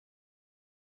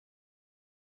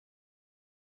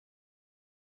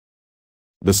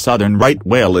The southern right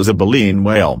whale is a baleen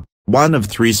whale, one of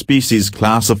 3 species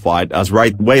classified as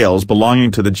right whales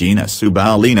belonging to the genus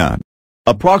Eubalaena.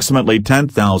 Approximately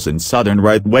 10,000 southern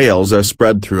right whales are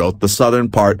spread throughout the southern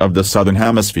part of the Southern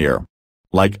Hemisphere.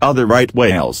 Like other right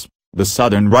whales, the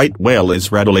southern right whale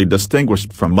is readily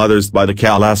distinguished from others by the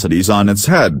callosities on its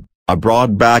head, a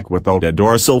broad back without a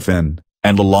dorsal fin,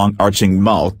 and a long arching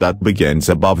mouth that begins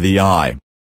above the eye.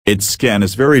 Its skin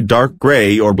is very dark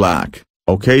gray or black,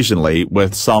 occasionally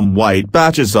with some white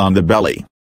patches on the belly.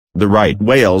 The right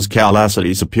whale's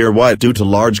callosities appear white due to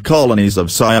large colonies of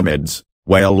cyamids,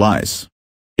 whale lice.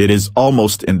 It is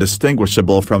almost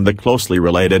indistinguishable from the closely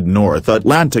related North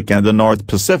Atlantic and the North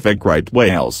Pacific right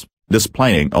whales,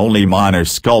 displaying only minor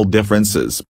skull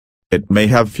differences. It may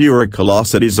have fewer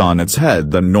callosities on its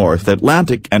head than North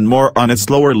Atlantic and more on its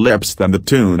lower lips than the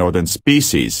 2 northern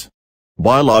species.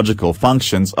 Biological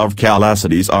functions of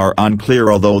callosities are unclear,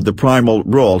 although the primal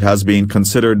role has been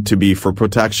considered to be for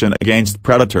protection against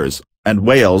predators, and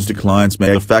whales' declines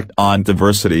may affect on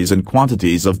diversities and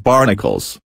quantities of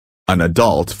barnacles. An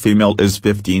adult female is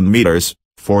 15 meters,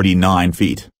 49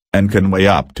 feet, and can weigh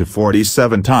up to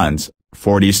 47 tons,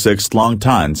 46 long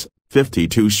tons,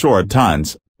 52 short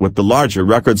tons, with the larger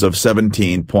records of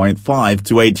 17.5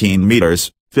 to 18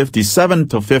 meters, 57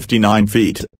 to 59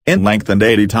 feet, in length and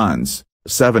 80 tons,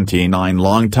 79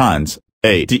 long tons,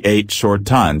 88 short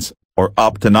tons, or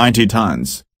up to 90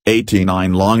 tons,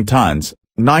 89 long tons,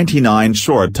 99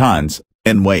 short tons,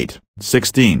 in weight,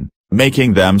 16,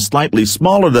 making them slightly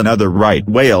smaller than other right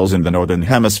whales in the Northern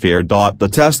Hemisphere. The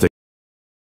testing